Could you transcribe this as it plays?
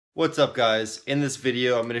What's up, guys? In this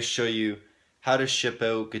video I'm going to show you how to ship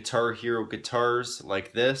out Guitar Hero guitars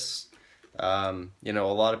like this. A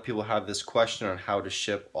lot of people have this question on how to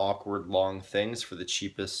ship awkward long things for the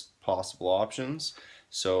cheapest possible options.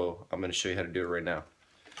 So I'm going to show you how to do it right now.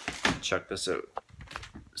 Check this out.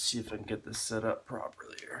 See if I can get this set up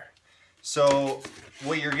properly here. So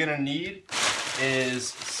what you're going to need is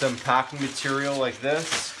some packing material like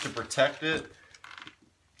this to protect it,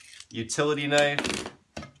 utility knife,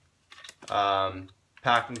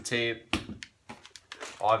 packing tape,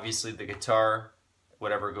 obviously the guitar,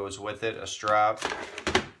 whatever goes with it, a strap,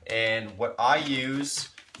 and what I use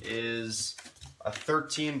is a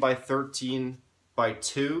 13 by 13 by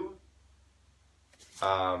 2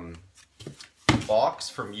 box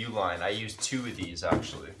from Uline. I use 2 of these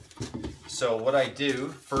actually. So what I do,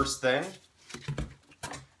 first thing,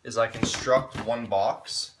 is I construct one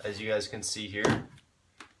box, as you guys can see here,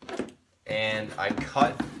 and I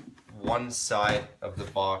cut one side of the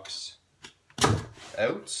box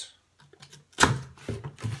out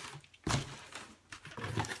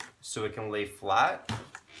so it can lay flat.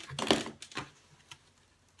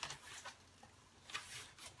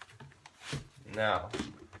 Now,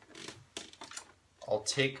 I'll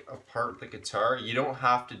take apart the guitar. You don't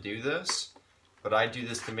have to do this, but I do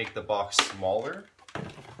this to make the box smaller,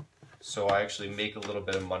 so I actually make a little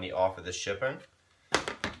bit of money off of the shipping.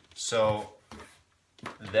 So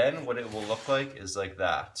then what it will look like is like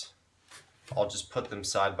that. I'll just put them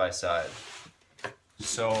side by side.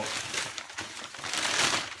 So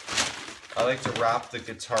I like to wrap the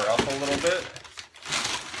guitar up a little bit,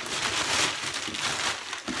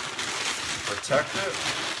 protect it.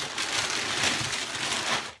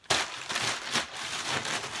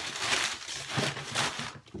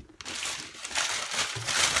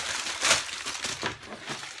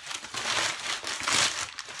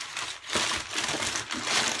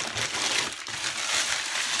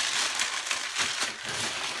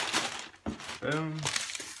 Boom.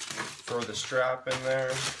 Throw the strap in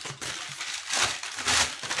there.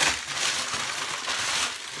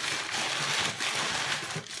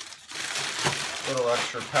 Little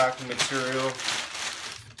extra packing material.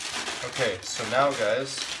 Okay, so now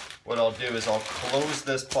guys, what I'll do is I'll close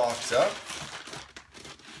this box up.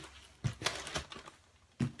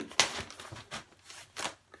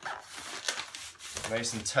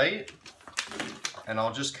 Nice and tight. And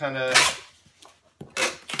I'll just kind of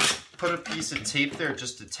put a piece of tape there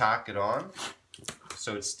just to tack it on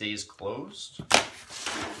so it stays closed.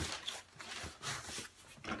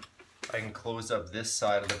 I can close up this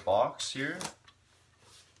side of the box here.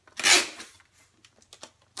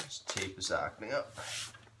 This tape is acting up.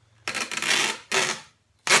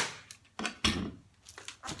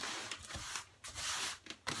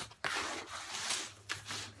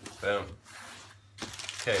 Boom.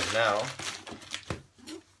 Okay, now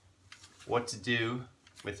what to do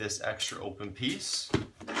with this extra open piece.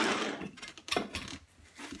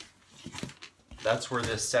 That's where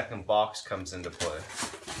this second box comes into play.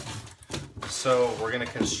 So we're going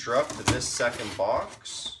to construct this second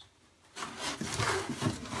box.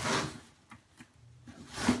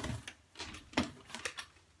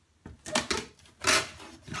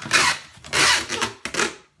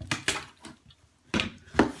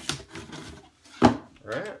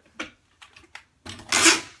 Right?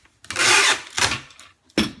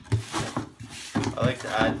 I like to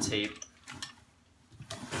add tape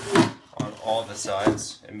on all the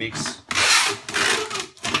sides. It makes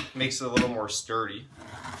it a little more sturdy.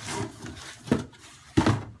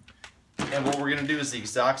 And what we're going to do is the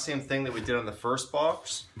exact same thing that we did on the first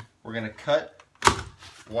box. We're going to cut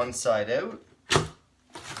one side out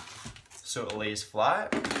so it lays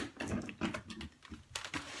flat.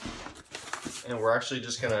 And we're actually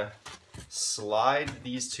just going to slide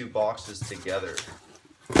these two boxes together.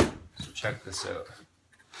 So check this out.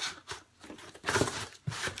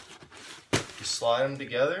 You slide them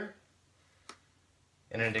together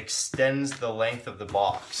and it extends the length of the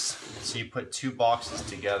box. So you put two boxes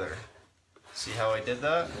together. See how I did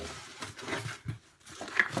that?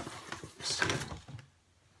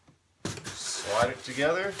 Slide it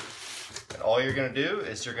together, and all you're going to do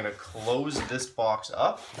is you're going to close this box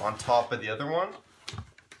up on top of the other one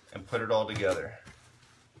and put it all together.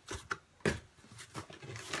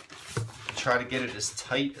 Try to get it as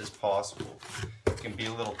tight as possible. It can be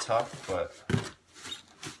a little tough, but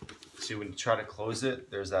see, when you try to close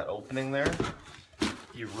it, there's that opening there.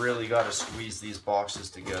 You really got to squeeze these boxes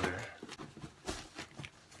together.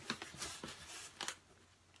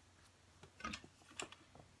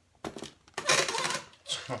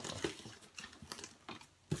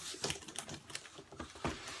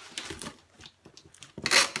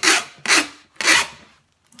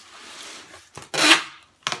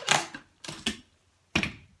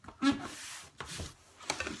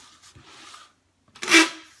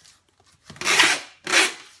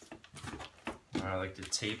 I like to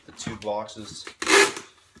tape the two boxes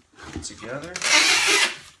together.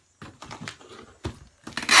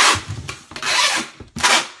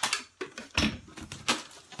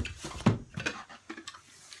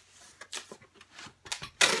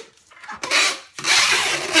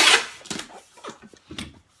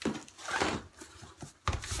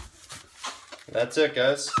 That's it,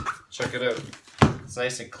 guys. Check it out. It's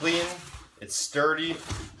nice and clean. It's sturdy.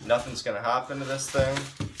 Nothing's gonna happen to this thing.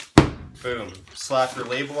 Boom. Slap your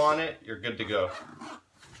label on it. You're good to go.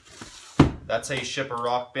 That's how you ship a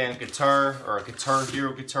Rock Band guitar or a Guitar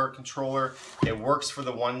Hero guitar controller. It works for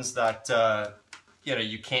the ones that you know,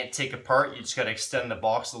 you can't take apart. You just gotta extend the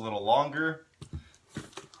box a little longer.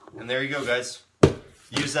 And there you go, guys.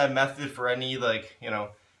 Use that method for any, like, you know,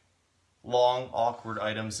 long, awkward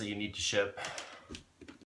items that you need to ship.